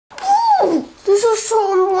This is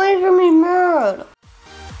so making me mad.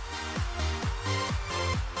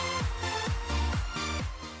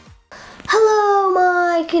 Hello,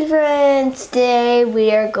 my kid friends. Today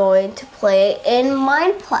we are going to play in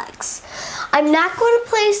Mineplex. I'm not going to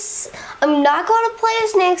play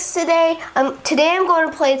snakes today. Today I'm going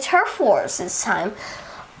to play turf wars this time.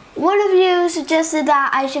 One of you suggested that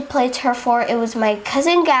I should play turf war. It was my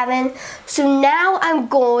cousin Gavin. So now I'm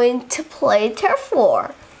going to play turf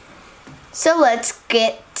war. So let's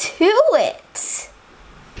get to it.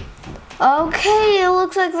 Okay, it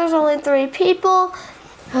looks like there's only 3 people.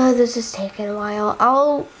 Oh, this is taking a while.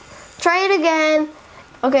 I'll try it again.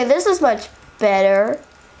 Okay, this is much better.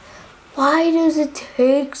 Why does it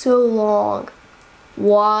take so long?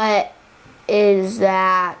 What is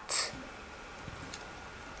that?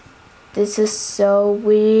 This is so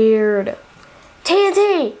weird.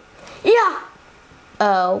 TNT! Yeah!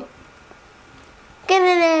 Oh. Get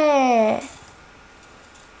in it!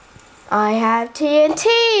 I have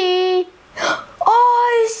TNT! Oh,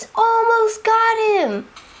 I almost got him!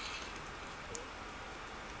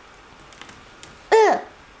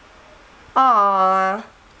 Aww.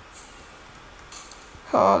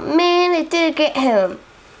 Oh man, I did get him.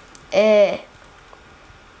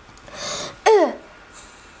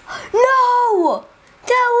 No!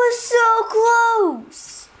 That was so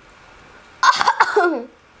close!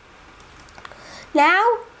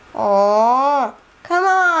 Now? Oh, come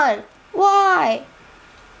on. Why?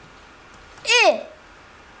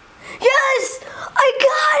 Yes! I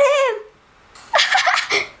got him!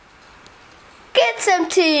 Get some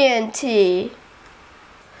TNT.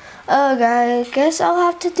 Oh, guys, guess I'll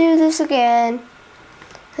have to do this again.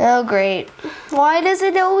 Oh, great. Why does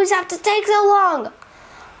it always have to take so long?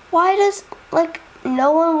 Why does,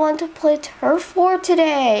 no one want to play turf war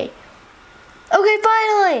today? Okay,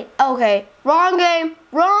 finally. Okay, wrong game,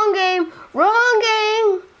 wrong game, wrong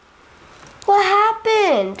game. What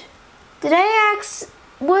happened? Did I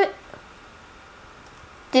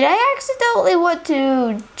accidentally want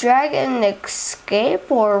to drag an escape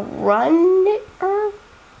or run it?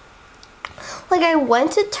 I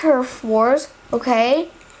went to turf wars, okay?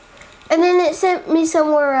 And then it sent me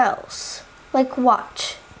somewhere else.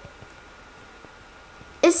 Watch.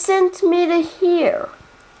 It sent me to here.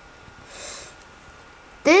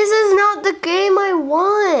 This is not the game I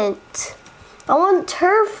want. I want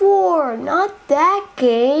turf war, not that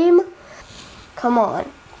game. Come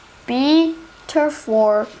on, be turf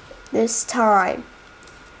war this time.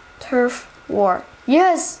 Turf war.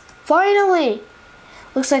 Yes, finally.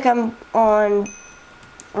 Looks like I'm on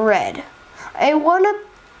red. I wanna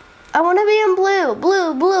be on blue.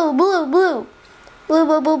 Blue, blue, blue, blue. Blue,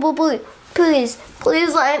 blue, blue, blue, blue. Please,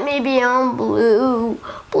 please let me be on blue.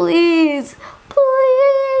 Please,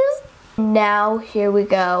 please. Now, here we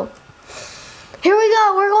go. Here we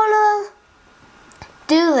go. We're gonna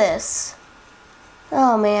do this.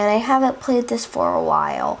 Oh man, I haven't played this for a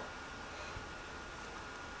while.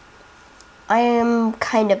 I am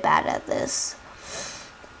kind of bad at this.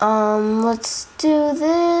 Let's do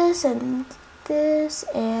this,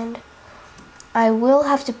 and I will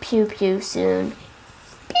have to pew pew soon.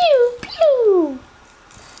 Pew pew!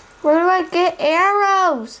 Where do I get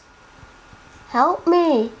arrows? Help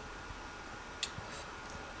me.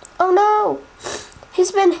 Oh no!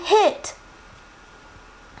 He's been hit!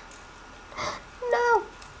 No!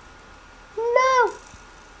 No!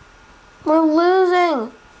 We're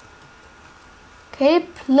losing!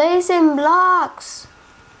 Keep placing blocks!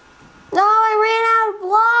 No, I ran out of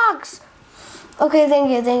blocks! Okay,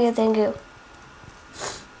 thank you, thank you, thank you.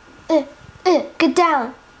 Get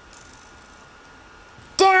down!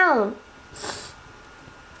 Down!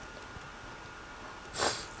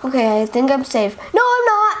 Okay, I think I'm safe. No, I'm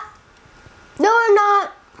not! No, I'm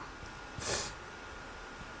not!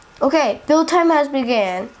 Okay, build time has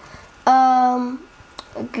begun.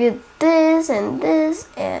 Get this and this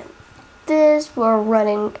and this. We're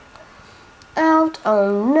running out.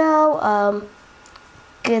 Oh no.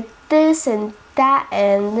 Get this and that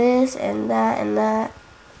and this and that and that.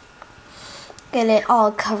 Get it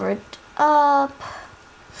all covered up.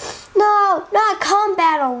 No, not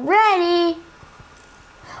combat already.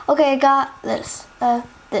 Okay, I got this.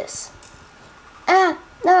 This.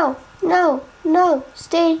 No, no, no.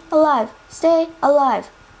 Stay alive. Stay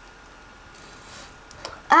alive.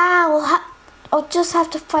 I'll just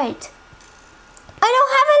have to fight. I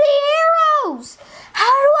don't have any arrows.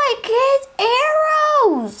 How do I get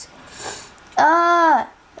arrows? I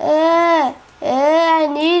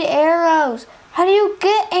need arrows. How do you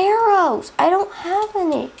get arrows? I don't have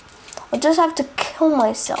any. I'll just have to kill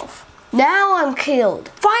myself. Now I'm killed.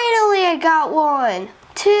 Finally, I got one.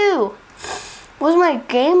 2. Was my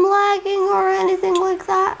game lagging or anything like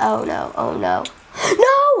that? Oh no, oh no.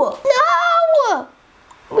 No! No!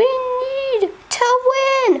 We need to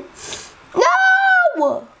win!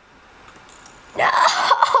 No!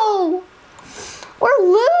 No! We're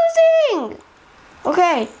losing!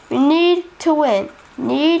 Okay, we need to win.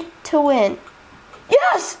 Need to win.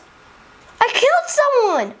 Yes! I killed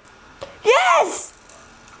someone! Yes!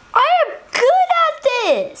 I am good at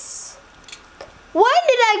this! When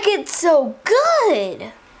did I get so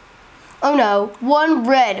good? Oh no, one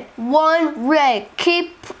red.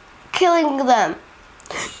 Keep killing them.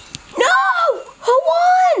 No! Who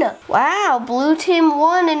won? Wow, blue team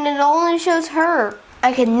won and it only shows her.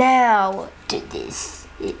 I can now do this.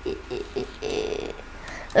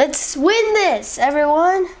 Let's win this,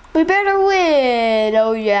 everyone. We better win.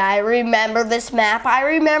 Oh yeah, I remember this map.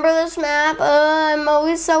 I'm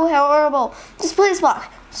always so horrible. Just place blocks.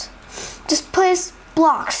 Just place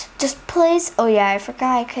blocks. Just place. Oh yeah, I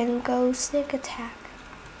forgot I can go sneak attack.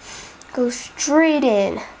 Go straight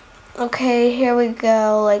in. Okay, here we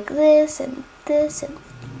go. Like this and this and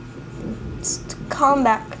just come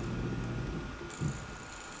back.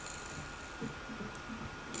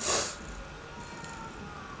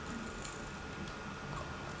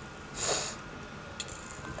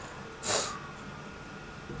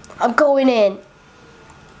 I'm going in.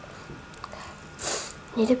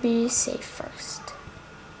 Need to be safe first.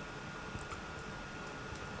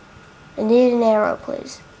 I need an arrow,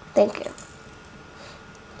 please. Thank you.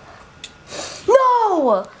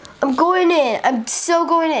 No! I'm going in. I'm so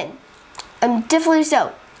going in. I'm definitely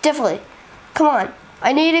so. Definitely. Come on.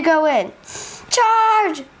 I need to go in.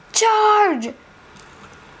 Charge! Charge!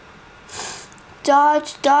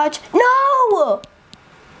 Dodge, dodge. No!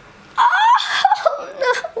 Oh,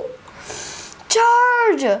 no!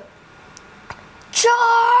 Charge!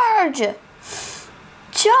 Charge!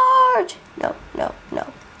 Charge! No, no,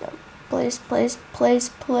 no, no. Please, please, please,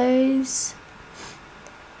 please.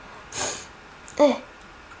 There.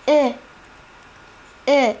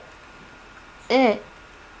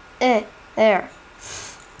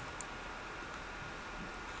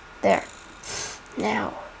 There.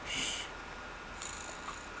 Now.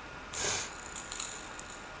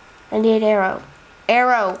 I need arrow.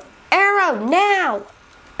 Arrow. Arrow, now!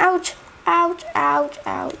 Ouch, ouch, ouch,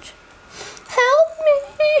 ouch. Help me!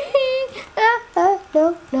 No,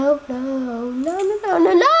 no, no, no, no, no,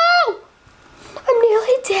 no, no! I'm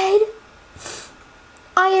nearly dead.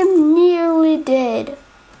 I am nearly dead.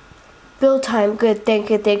 Build time, good, thank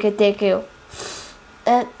you, thank you, thank you.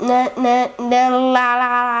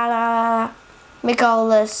 Make all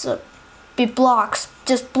this be blocks,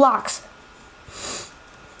 just blocks.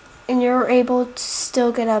 And you're able to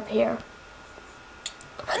still get up here.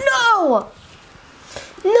 No!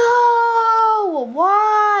 No!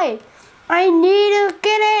 Why? I need to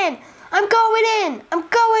get in. I'm going in. I'm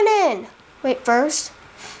going in. Wait, first.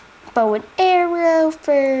 Bow and arrow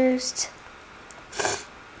first.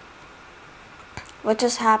 What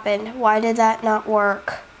just happened? Why did that not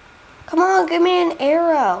work? Come on, give me an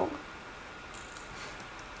arrow.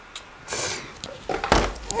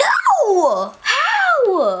 No!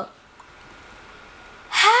 How?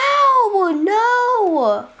 How?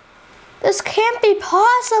 No! This can't be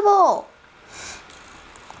possible.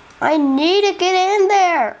 I need to get in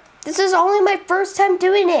there. This is only my first time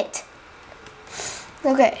doing it.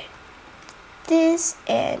 Okay. This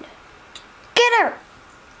and get her.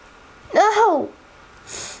 No.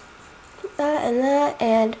 That and that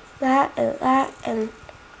and that and that and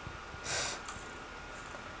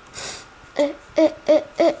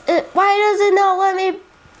why does it not let me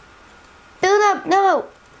build up? No.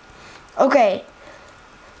 Okay.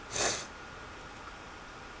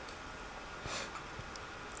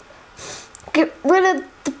 Get rid of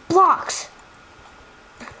the blocks.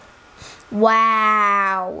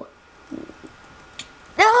 Wow.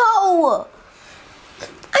 No.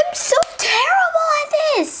 I'm so terrible at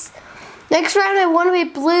this. Next round I want to be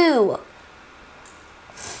blue.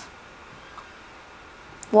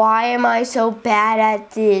 Why am I so bad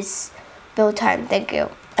at this? Build time, thank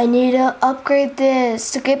you. I need to upgrade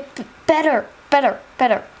this to get better.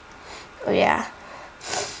 Oh yeah.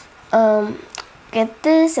 Get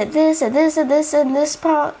this and this and this and this and this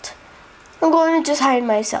part. I'm going to just hide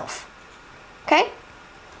myself. Okay?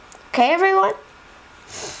 Okay, everyone?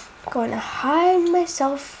 I'm going to hide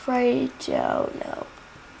myself right down now.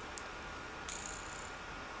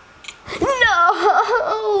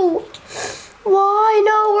 No! Why?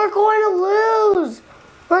 No, we're going to lose.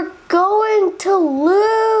 We're going to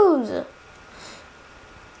lose.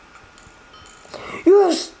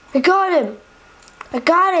 Yes, I got him. I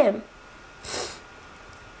got him.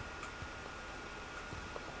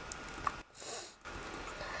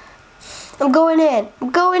 I'm going in. I'm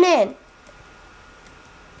going in.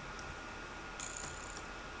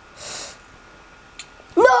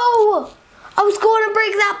 No! I was going to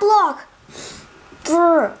break that block.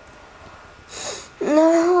 Brr.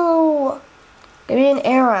 No. Give me an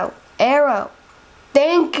arrow. Arrow.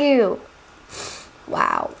 Thank you.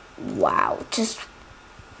 Wow. Wow. Just.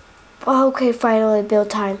 Okay, finally, build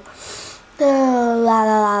time. La la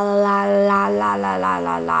la la la la la la la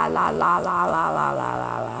la la la la la la.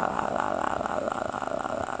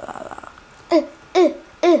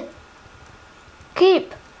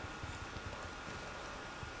 Keep.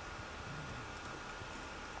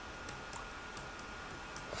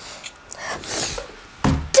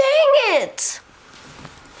 Dang it!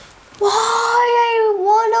 Why I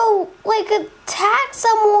wanna attack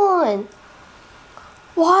someone?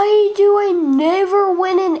 Why do I never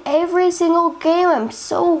win in every single game? I'm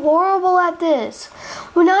so horrible at this.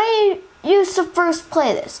 When I used to first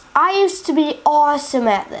play this, I used to be awesome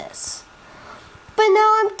at this. But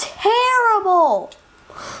now I'm terrible.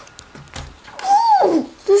 Ooh,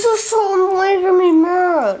 this is so making me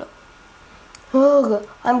mad. Ugh,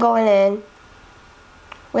 I'm going in.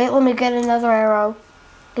 Wait, let me get another arrow.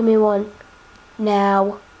 Give me one.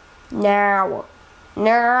 Now. Now.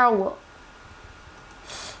 Now.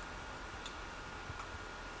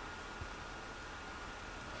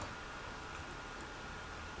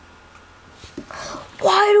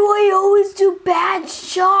 Why do I always do bad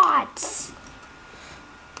shots?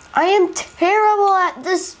 I am terrible at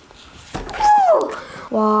this.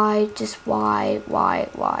 Why? Just why? Why?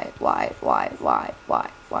 Why?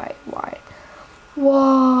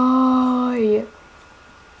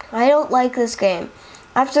 I don't like this game.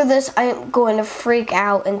 After this, I am going to freak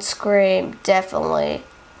out and scream, definitely.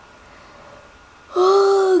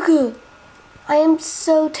 Ugh! I am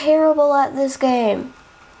so terrible at this game.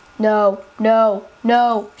 No, no,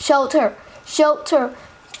 no. Shelter, shelter.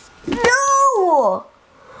 No!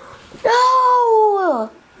 No!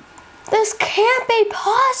 This can't be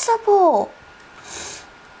possible.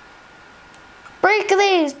 Break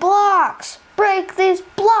these blocks. Break these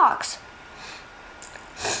blocks.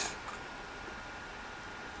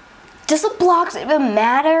 Does the blocks even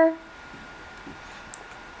matter?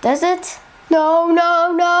 Does it? No,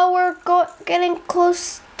 no, no. We're getting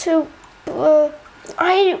close to... why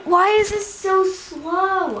is this so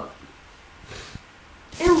slow?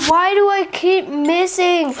 And why do I keep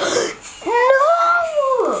missing?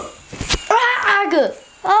 No! Ugh!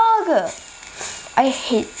 Ugh! I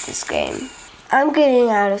hate this game. I'm getting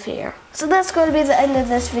out of here. So that's going to be the end of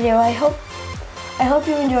this video. I hope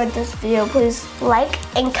you enjoyed this video. Please like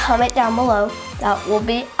and comment down below. That will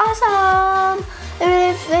be awesome.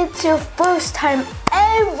 And if it's your first time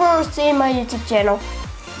ever seeing my YouTube channel,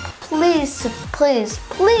 please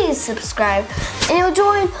subscribe. And you'll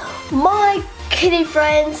join my kitty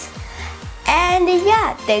friends. And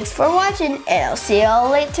yeah, thanks for watching, and I'll see y'all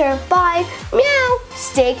later. Bye. Meow.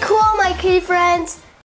 Stay cool, my kitty friends.